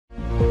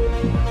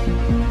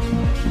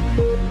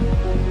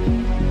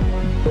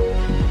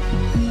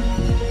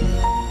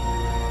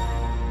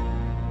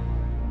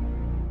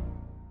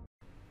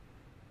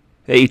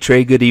Hey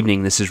Trey, good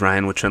evening. This is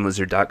Ryan with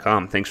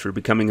TrendLizard.com. Thanks for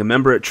becoming a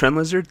member at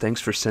TrendLizard. Thanks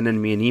for sending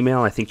me an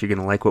email. I think you're going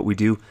to like what we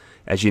do.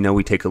 As you know,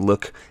 we take a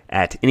look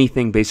at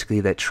anything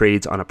basically that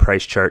trades on a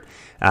price chart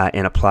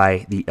and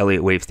apply the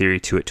Elliott Wave theory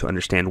to it to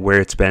understand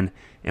where it's been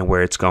and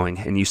where it's going.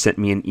 And you sent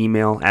me an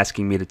email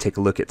asking me to take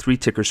a look at 3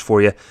 tickers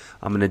for you.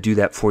 I'm going to do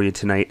that for you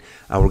tonight.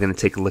 We're going to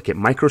take a look at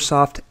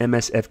Microsoft,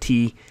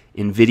 MST,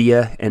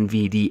 NVIDIA,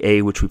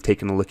 NVDA, which we've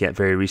taken a look at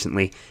very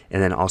recently,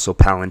 and then also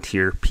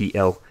Palantir,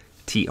 PLTR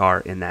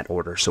in that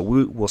order. So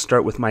we'll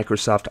start with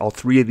Microsoft. All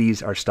 3 of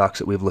these are stocks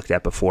that we've looked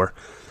at before,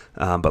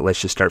 but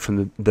let's just start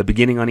from the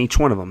beginning on each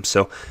one of them.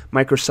 So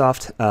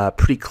Microsoft,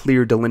 pretty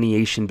clear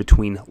delineation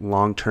between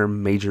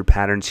long-term major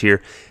patterns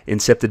here.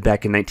 Incepted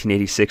back in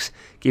 1986,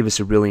 gave us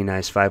a really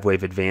nice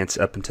 5-wave advance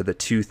up into the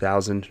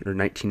 2000 or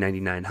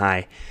 1999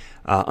 high.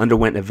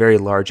 Underwent a very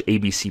large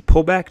ABC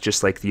pullback,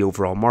 just like the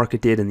overall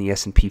market did in the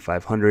S&P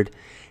 500.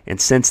 And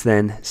since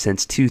then,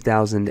 since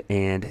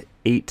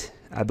 2008,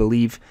 I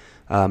believe,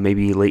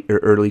 maybe late or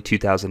early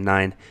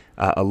 2009,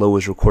 a low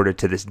was recorded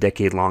to this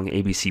decade-long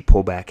ABC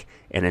pullback,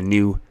 and a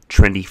new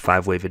trendy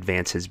 5-wave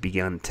advance has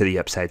begun to the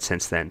upside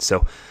since then.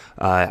 So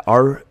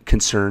our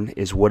concern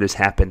is what has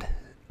happened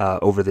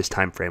over this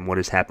time frame, what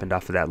has happened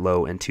off of that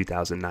low in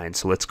 2009.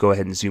 So let's go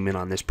ahead and zoom in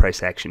on this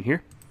price action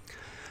here.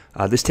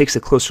 This takes a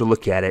closer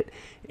look at it,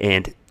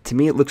 and to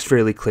me it looks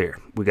fairly clear.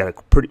 We got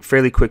a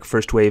fairly quick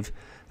first wave,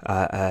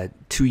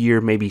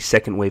 2-year, maybe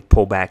second wave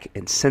pullback,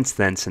 and since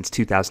then, since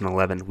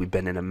 2011, we've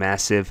been in a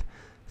massive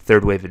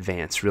third wave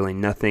advance. Really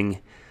nothing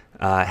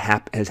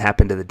has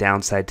happened to the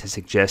downside to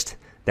suggest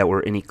that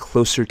we're any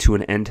closer to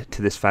an end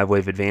to this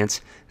 5-wave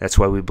advance. That's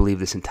why we believe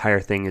this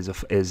entire thing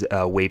is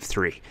wave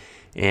 3.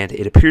 And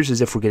it appears as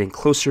if we're getting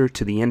closer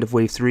to the end of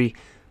wave 3,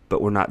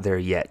 but we're not there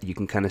yet. You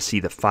can kind of see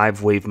the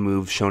 5-wave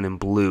move shown in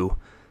blue.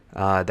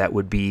 That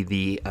would be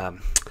the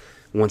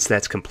once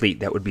that's complete,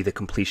 that would be the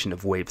completion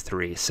of wave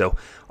 3. So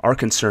our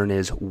concern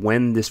is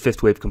when this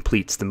 5th wave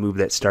completes, the move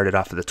that started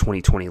off of the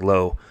 2020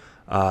 low,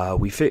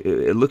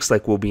 it looks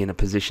like we'll be in a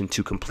position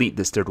to complete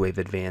this 3rd wave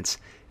advance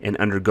and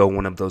undergo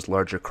one of those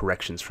larger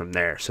corrections from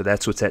there. So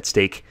that's what's at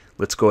stake.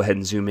 Let's go ahead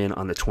and zoom in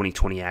on the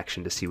 2020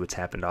 action to see what's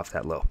happened off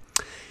that low.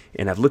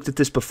 And I've looked at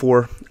this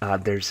before.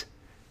 There's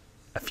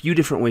a few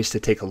different ways to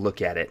take a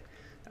look at it.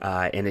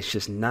 And it's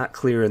just not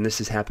clear, and this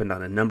has happened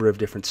on a number of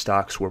different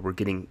stocks where we're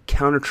getting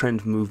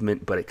counter-trend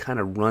movement, but it kind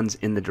of runs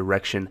in the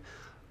direction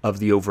of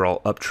the overall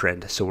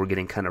uptrend. So we're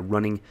getting kind of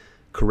running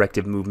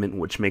corrective movement,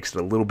 which makes it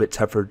a little bit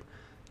tougher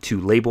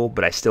to label,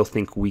 but I still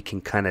think we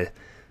can kind of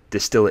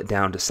distill it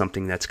down to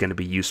something that's going to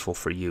be useful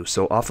for you.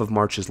 So off of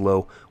March's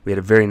low, we had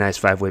a very nice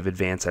 5-wave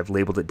advance. I've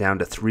labeled it down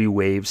to 3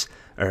 waves,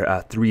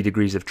 or 3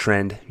 degrees of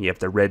trend. You have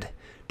the red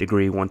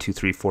degree, 1, 2,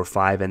 3, 4,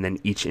 5, and then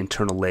each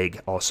internal leg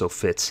also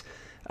fits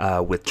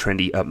with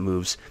trendy up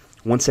moves.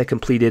 Once that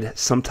completed,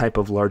 some type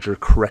of larger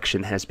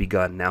correction has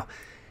begun. Now,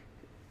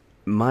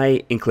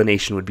 my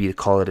inclination would be to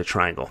call it a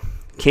triangle.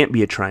 Can't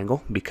be a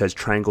triangle because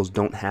triangles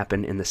don't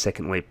happen in the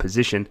 2nd wave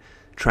position.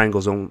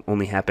 Triangles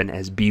only happen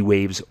as B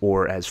waves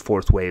or as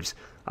 4th waves.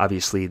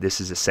 Obviously,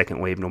 this is a 2nd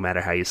wave no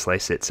matter how you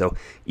slice it. So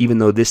even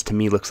though this to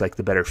me looks like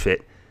the better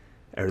fit,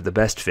 or the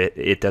best fit,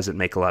 it doesn't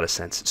make a lot of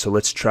sense. So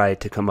let's try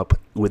to come up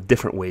with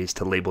different ways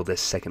to label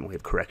this 2nd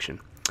wave correction.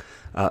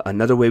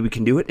 Another way we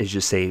can do it is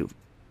just say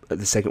the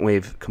 2nd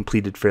wave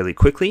completed fairly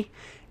quickly,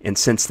 and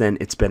since then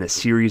it's been a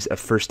series of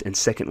 1st and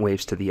 2nd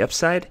waves to the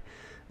upside.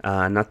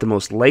 Not the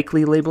most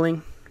likely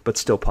labeling, but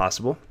still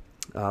possible.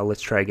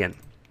 Let's try again.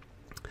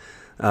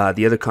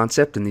 The other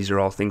concept, and these are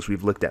all things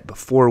we've looked at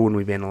before when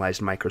we've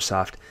analyzed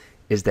Microsoft,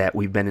 is that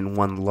we've been in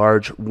one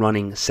large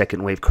running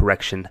 2nd wave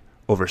correction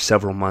over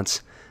several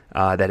months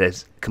that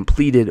has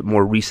completed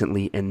more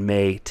recently in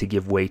May to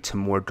give way to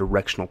more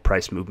directional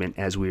price movement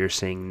as we are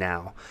seeing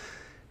now.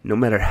 No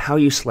matter how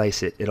you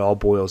slice it, it all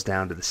boils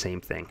down to the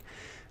same thing.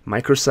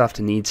 Microsoft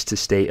needs to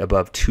stay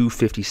above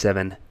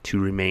 257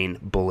 to remain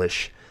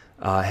bullish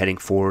heading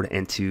forward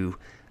and to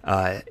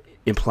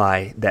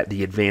imply that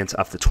the advance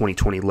off the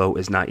 2020 low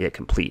is not yet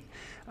complete.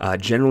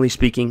 Generally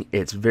speaking,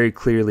 it's very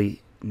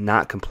clearly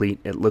not complete.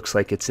 It looks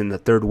like it's in the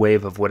 3rd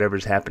wave of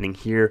whatever's happening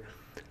here.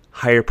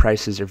 Higher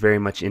prices are very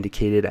much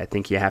indicated. I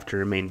think you have to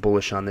remain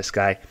bullish on this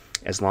guy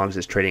as long as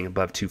it's trading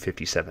above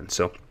 257.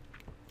 So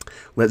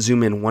let's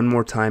zoom in one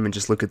more time and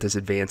just look at this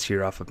advance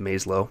here off of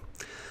May's low.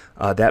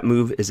 That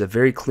move is a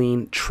very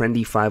clean,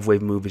 trendy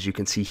 5-wave move, as you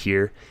can see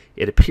here.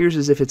 It appears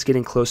as if it's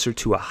getting closer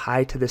to a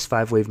high to this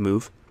 5-wave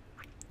move.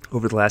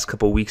 Over the last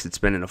couple of weeks, it's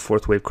been in a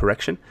 4th wave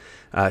correction.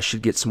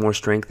 Should get some more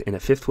strength in a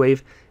 5th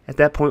wave. At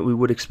that point, we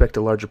would expect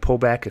a larger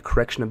pullback, a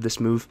correction of this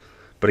move.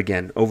 But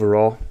again,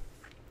 overall,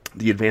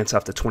 the advance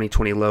off the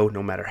 2020 low,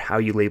 no matter how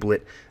you label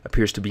it,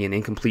 appears to be an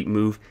incomplete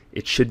move.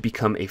 It should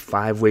become a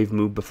 5-wave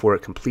move before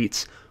it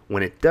completes.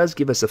 When it does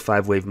give us a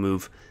 5-wave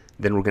move,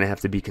 then we're going to have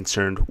to be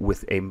concerned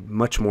with a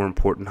much more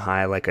important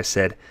high, like I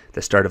said,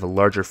 the start of a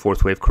larger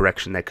 4th wave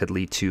correction that could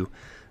lead to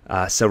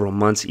several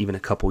months, even a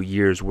couple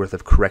years worth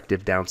of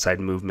corrective downside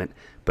movement.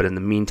 But in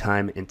the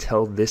meantime,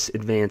 until this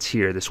advance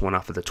here, this one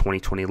off of the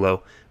 2020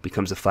 low,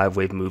 becomes a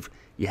 5-wave move,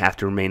 you have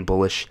to remain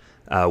bullish.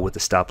 with the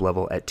stop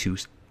level at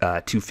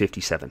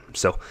 257.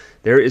 So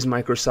there is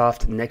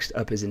Microsoft. Next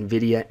up is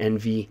NVIDIA,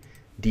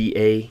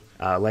 NVDA.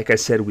 Like I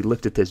said, we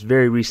looked at this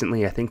very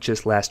recently, I think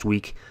just last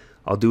week.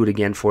 I'll do it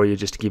again for you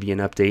just to give you an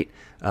update.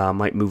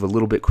 Might move a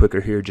little bit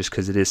quicker here just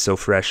because it is so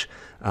fresh.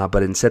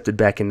 But incepted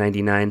back in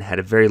 99, had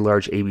a very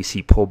large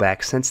ABC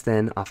pullback since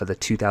then off of the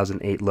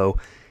 2008 low.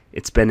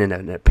 It's been in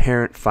an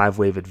apparent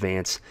 5-wave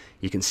advance.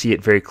 You can see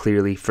it very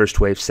clearly. First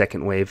wave,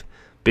 second wave,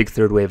 big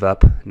third wave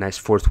up, nice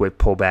fourth wave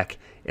pullback,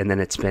 and then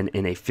it's been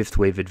in a 5th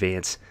wave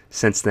advance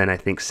since then, I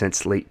think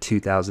since late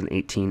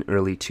 2018,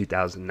 early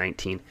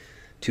 2019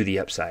 to the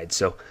upside.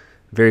 So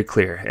very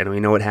clear. And we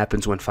know what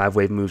happens when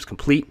 5-wave moves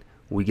complete.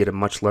 We get a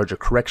much larger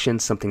correction,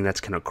 something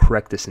that's going to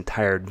correct this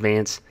entire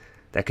advance.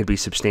 That could be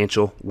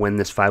substantial. When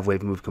this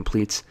 5-wave move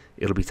completes,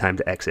 it'll be time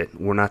to exit.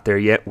 We're not there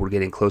yet. We're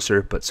getting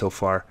closer, but so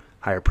far,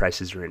 higher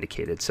prices are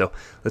indicated. So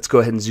let's go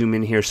ahead and zoom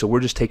in here. So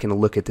we're just taking a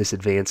look at this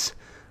advance,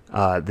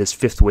 this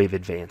 5th wave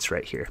advance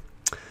right here.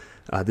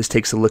 This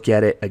takes a look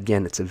at it.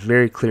 Again, it's a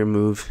very clear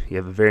move. You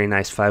have a very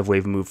nice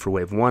 5-wave move for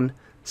wave 1,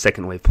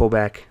 second wave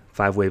pullback,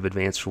 5-wave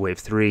advance for wave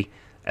 3,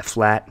 a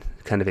flat,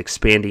 kind of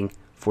expanding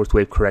 4th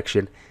wave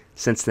correction.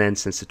 Since then,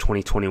 since the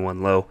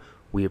 2021 low,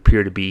 we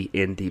appear to be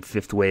in the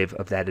 5th wave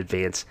of that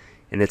advance,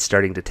 and it's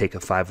starting to take a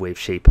 5-wave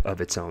shape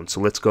of its own.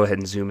 So let's go ahead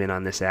and zoom in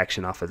on this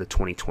action off of the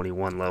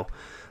 2021 low.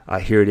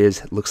 Here it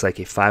is. It looks like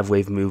a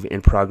 5-wave move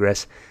in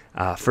progress.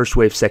 First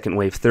wave, second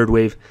wave, third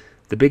wave.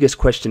 The biggest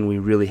question we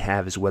really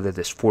have is whether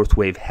this 4th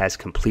wave has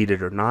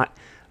completed or not.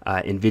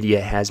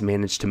 NVIDIA has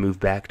managed to move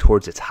back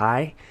towards its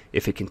high.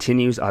 If it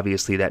continues,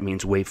 obviously that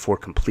means wave 4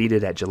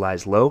 completed at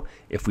July's low.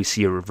 If we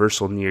see a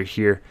reversal near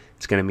here,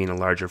 it's going to mean a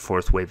larger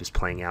 4th wave is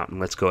playing out. And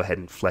let's go ahead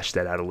and flesh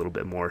that out a little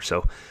bit more.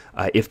 So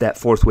if that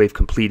 4th wave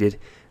completed,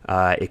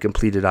 it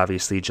completed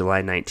obviously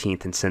July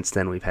 19th, and since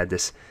then we've had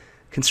this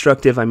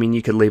constructive, I mean,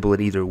 you could label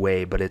it either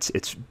way, but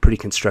it's pretty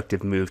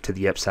constructive move to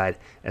the upside.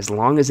 As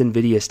long as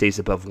NVIDIA stays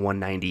above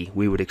 190,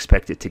 we would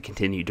expect it to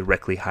continue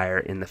directly higher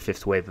in the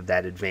 5th wave of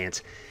that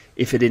advance.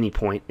 If at any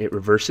point it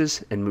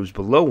reverses and moves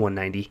below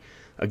 190,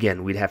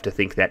 again, we'd have to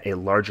think that a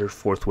larger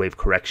 4th wave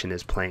correction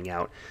is playing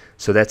out.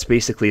 So that's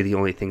basically the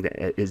only thing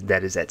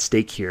that is at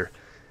stake here.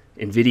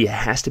 NVIDIA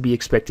has to be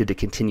expected to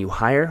continue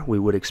higher. We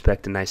would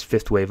expect a nice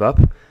 5th wave up.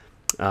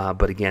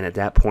 But again, at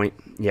that point,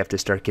 you have to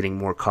start getting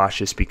more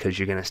cautious because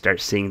you're going to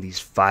start seeing these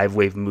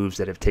 5-wave moves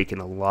that have taken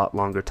a lot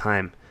longer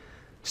time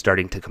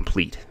starting to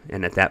complete.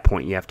 And at that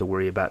point, you have to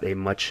worry about a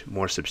much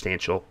more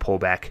substantial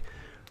pullback.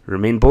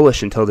 Remain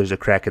bullish until there's a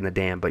crack in the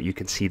dam, but you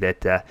can see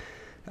that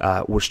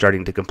we're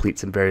starting to complete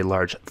some very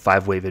large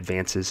 5-wave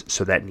advances,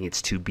 so that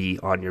needs to be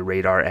on your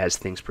radar as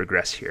things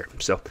progress here.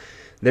 So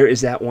there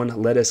is that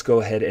one. Let us go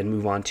ahead and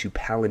move on to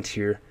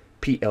Palantir,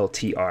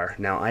 PLTR.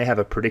 Now, I have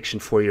a prediction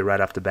for you right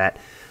off the bat.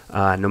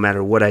 No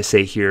matter what I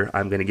say here,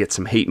 I'm going to get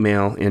some hate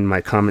mail in my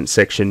comment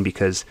section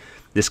because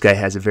this guy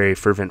has a very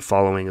fervent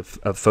following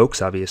of folks.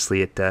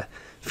 Obviously, it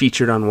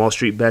featured on Wall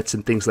Street Bets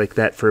and things like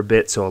that for a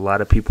bit, so a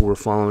lot of people were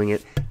following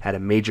it, had a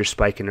major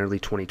spike in early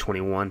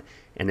 2021,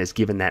 and has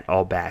given that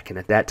all back. And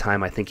at that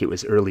time, I think it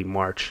was early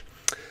March,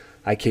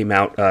 I came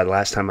out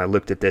last time I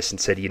looked at this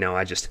and said, you know,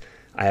 I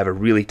have a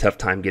really tough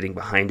time getting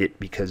behind it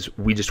because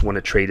we just want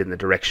to trade in the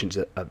direction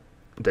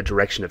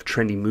of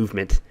trendy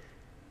movement,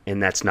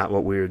 and that's not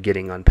what we were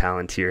getting on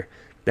Palantir.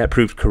 That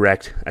proved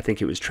correct. I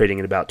think it was trading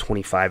at about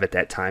 25 at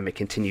that time. It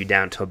continued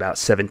down to about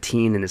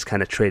 17 and has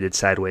kind of traded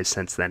sideways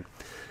since then.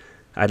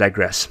 I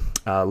digress.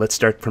 Let's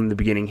start from the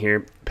beginning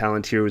here.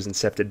 Palantir was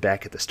incepted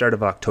back at the start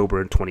of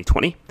October in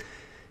 2020.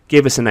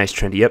 Gave us a nice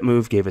trendy up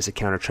move, gave us a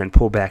counter trend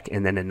pullback,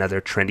 and then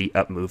another trendy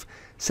up move.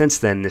 Since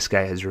then, this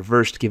guy has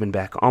reversed, given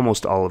back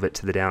almost all of it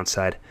to the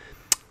downside,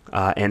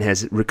 and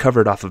has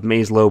recovered off of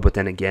May's low, but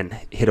then again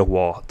hit a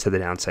wall to the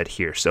downside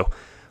here. So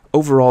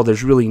overall,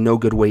 there's really no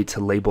good way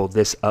to label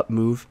this up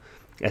move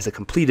as a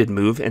completed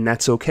move, and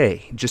that's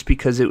okay. Just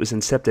because it was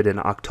incepted in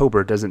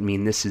October doesn't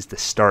mean this is the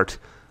start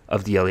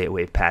of the Elliott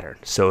Wave pattern.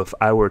 So if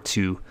I were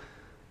to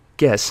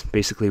guess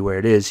basically where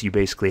it is, you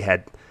basically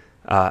had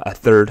a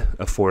third,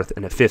 a fourth,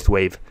 and a 5th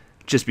wave.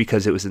 Just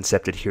because it was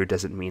incepted here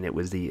doesn't mean it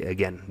was the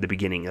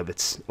beginning of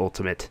its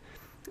ultimate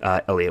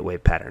Elliott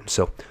Wave pattern.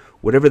 So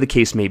whatever the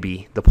case may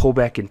be, the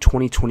pullback in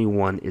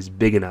 2021 is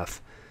big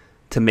enough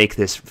to make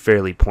this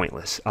fairly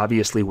pointless.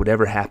 Obviously,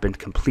 whatever happened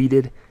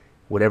completed.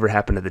 Whatever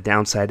happened to the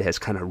downside has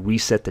kind of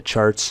reset the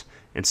charts.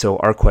 And so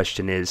our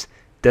question is,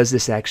 does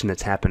this action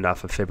that's happened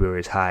off of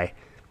February's high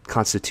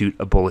constitute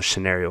a bullish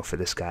scenario for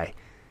this guy?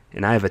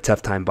 And I have a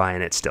tough time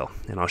buying it still,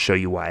 and I'll show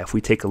you why. If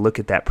we take a look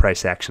at that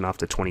price action off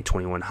the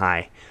 2021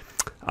 high,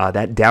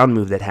 that down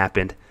move that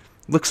happened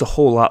looks a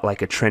whole lot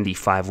like a trendy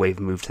 5-wave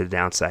move to the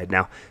downside.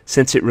 Now,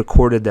 since it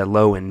recorded that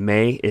low in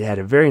May, it had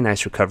a very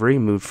nice recovery,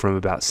 moved from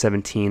about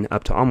 17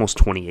 up to almost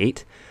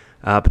 28,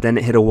 but then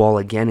it hit a wall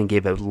again and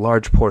gave a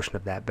large portion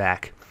of that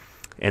back.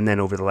 And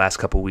then over the last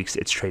couple of weeks,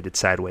 it's traded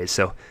sideways.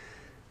 So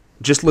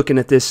just looking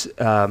at this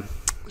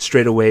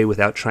straight away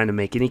without trying to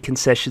make any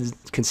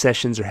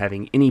concessions or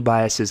having any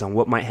biases on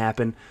what might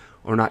happen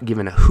or not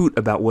giving a hoot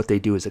about what they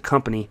do as a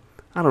company,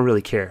 I don't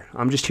really care.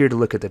 I'm just here to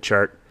look at the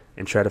chart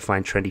and try to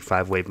find trendy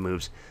 5-wave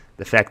moves.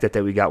 The fact that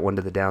we got one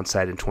to the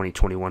downside in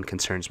 2021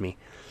 concerns me.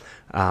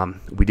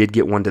 We did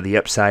get one to the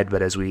upside,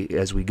 but as we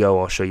go,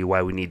 I'll show you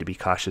why we need to be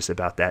cautious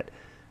about that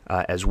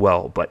as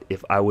well. But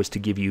if I was to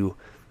give you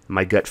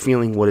my gut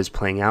feeling, what is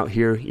playing out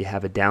here, you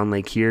have a down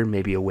leg here,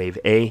 maybe a wave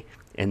A,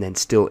 and then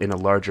still in a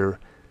larger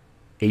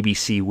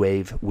ABC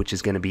wave, which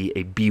is going to be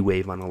a B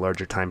wave on a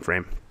larger time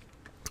frame.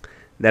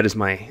 That is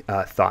my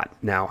thought.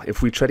 Now,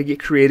 if we try to get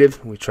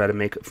creative, we try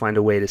to find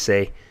a way to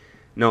say,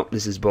 no,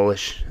 this is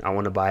bullish, I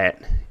want to buy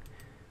it.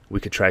 We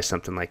could try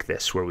something like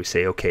this, where we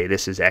say, okay,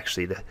 this is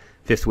actually the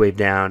 5th wave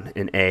down,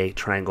 an A,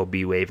 triangle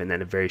B wave, and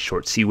then a very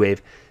short C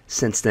wave.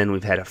 Since then,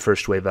 we've had a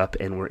first wave up,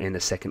 and we're in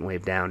a second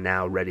wave down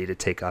now, ready to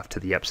take off to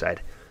the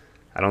upside.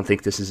 I don't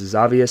think this is as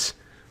obvious.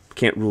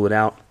 Can't rule it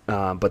out.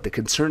 But the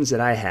concerns that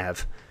I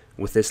have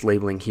with this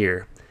labeling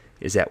here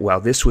is that while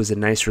this was a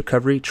nice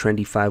recovery,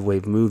 trendy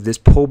 5-wave move, this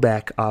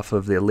pullback off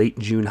of the late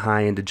June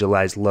high into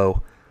July's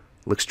low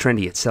looks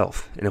trendy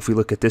itself. And if we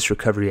look at this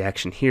recovery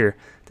action here,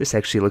 this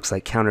actually looks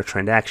like counter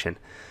trend action.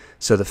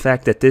 So the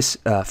fact that this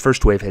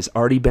first wave has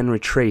already been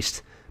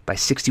retraced by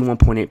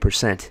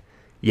 61.8%,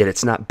 yet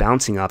it's not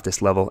bouncing off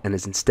this level and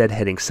is instead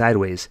heading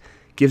sideways,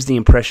 gives the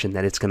impression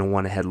that it's going to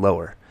want to head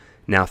lower.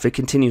 Now, if it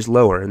continues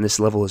lower, and this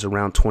level is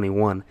around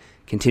 21,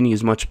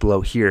 continues much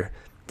below here,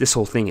 this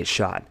whole thing is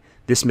shot.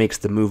 This makes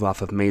the move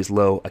off of May's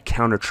low a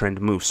counter trend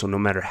move. So no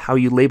matter how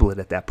you label it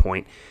at that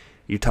point,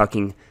 you're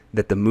talking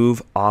that the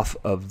move off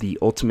of the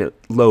ultimate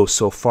low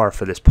so far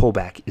for this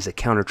pullback is a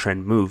counter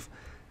trend move.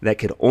 That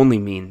could only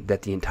mean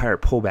that the entire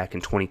pullback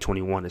in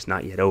 2021 is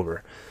not yet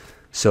over.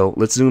 So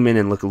let's zoom in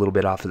and look a little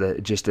bit off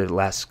of just the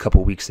last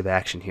couple weeks of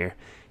action here.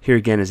 Here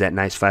again is that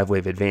nice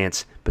 5-wave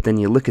advance, but then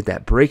you look at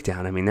that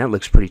breakdown, I mean, that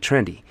looks pretty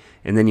trendy.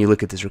 And then you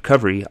look at this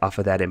recovery off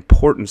of that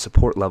important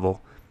support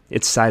level,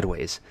 it's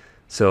sideways.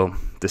 So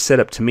the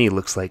setup to me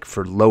looks like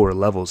for lower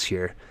levels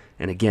here.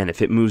 And again,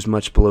 if it moves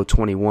much below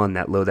 21,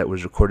 that low that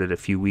was recorded a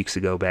few weeks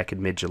ago back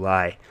in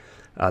mid-July,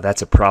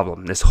 that's a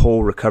problem. This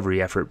whole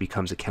recovery effort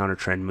becomes a counter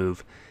trend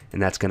move,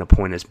 and that's going to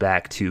point us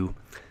back to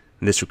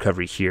this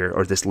recovery here,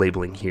 or this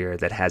labeling here,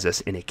 that has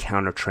us in a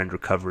counter trend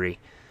recovery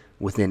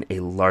within a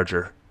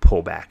larger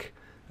pullback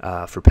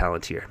for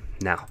Palantir.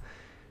 Now,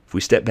 if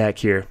we step back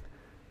here,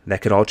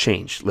 that could all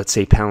change. Let's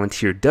say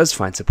Palantir does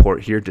find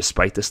support here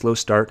despite the slow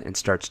start and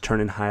starts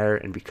turning higher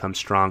and becomes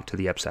strong to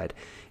the upside.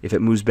 If it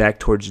moves back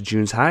towards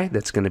June's high,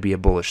 that's going to be a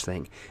bullish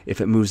thing. If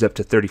it moves up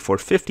to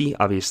 34.50,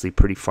 obviously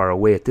pretty far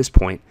away at this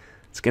point,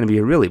 it's going to be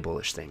a really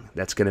bullish thing.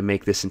 That's going to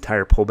make this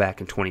entire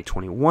pullback in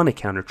 2021 a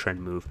counter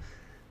trend move.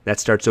 That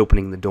starts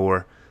opening the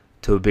door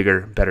to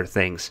bigger, better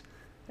things.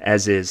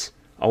 As is,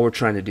 all we're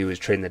trying to do is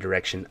trade in the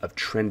direction of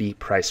trendy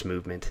price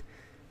movement.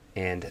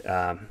 And,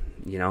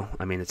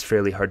 I mean, it's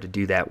fairly hard to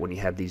do that when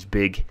you have these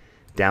big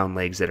down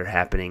legs that are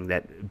happening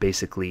that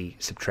basically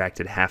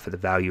subtracted half of the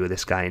value of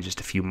this guy in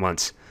just a few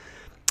months.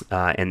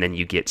 And then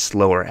you get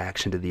slower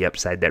action to the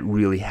upside that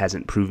really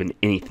hasn't proven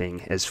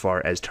anything as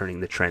far as turning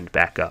the trend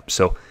back up.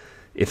 So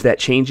if that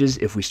changes,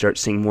 if we start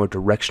seeing more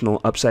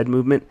directional upside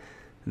movement,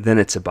 then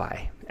it's a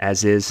buy.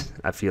 As is,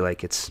 I feel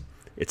like it's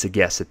a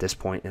guess at this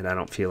point, and I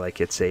don't feel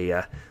like it's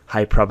a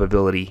high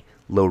probability,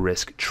 low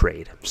risk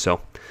trade.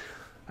 So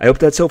I hope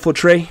that's helpful,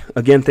 Trey.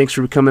 Again, thanks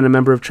for becoming a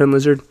member of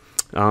TrendLizard.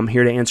 I'm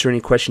here to answer any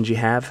questions you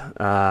have.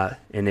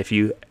 And if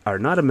you are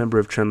not a member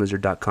of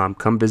TrendLizard.com,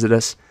 come visit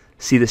us,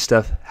 see this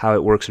stuff, how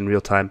it works in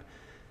real time,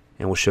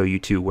 and we'll show you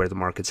too where the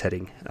market's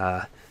heading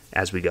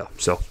as we go.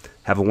 So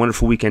have a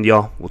wonderful weekend,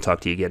 y'all. We'll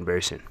talk to you again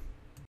very soon.